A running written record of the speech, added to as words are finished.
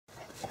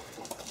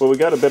Well, we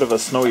got a bit of a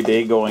snowy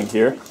day going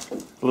here.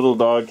 Little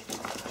dog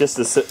just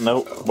is sitting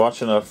out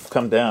watching it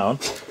come down.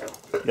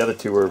 The other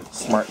two were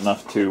smart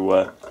enough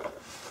to,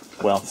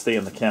 well, stay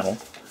in the kennel. I'm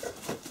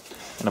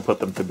going to put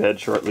them to bed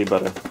shortly,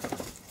 but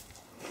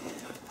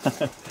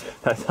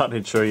I thought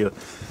I'd show you.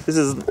 This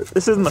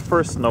isn't the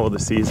first snow of the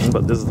season,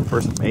 but this is the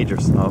first major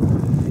snow.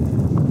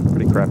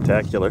 Pretty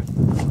craptacular.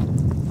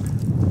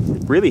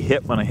 It really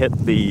hit when I hit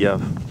the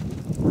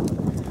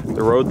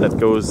road that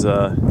goes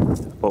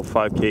about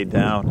 5K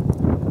down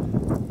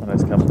when I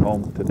was coming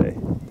home today.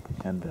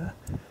 And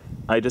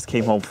I just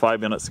came home 5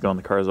 minutes ago and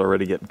the car's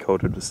already getting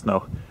coated with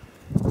snow.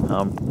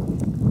 I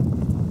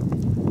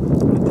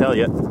tell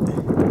you, I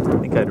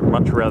think I'd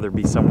much rather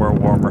be somewhere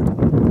warmer.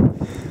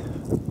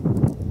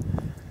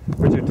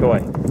 Where's your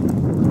toy?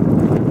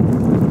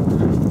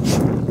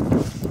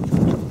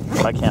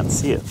 I can't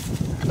see it.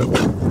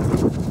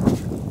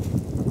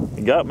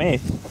 You got me.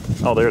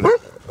 Oh, there it is.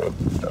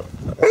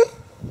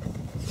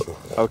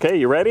 Okay,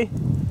 you ready?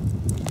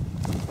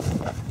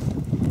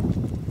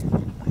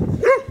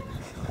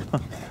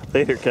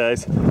 Later,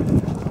 guys.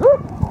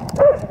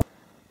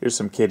 Here's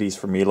some kitties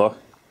for Milo.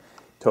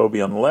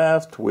 Toby on the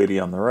left, Whitty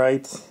on the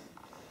right,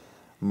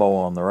 Mo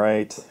on the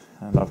right,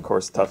 and of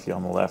course Tuffy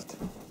on the left. I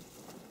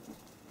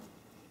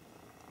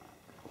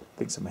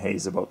think some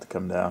hay's about to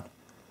come down.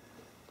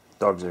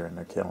 Dogs are in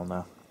their kennel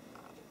now.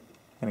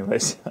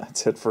 Anyways,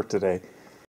 that's it for today.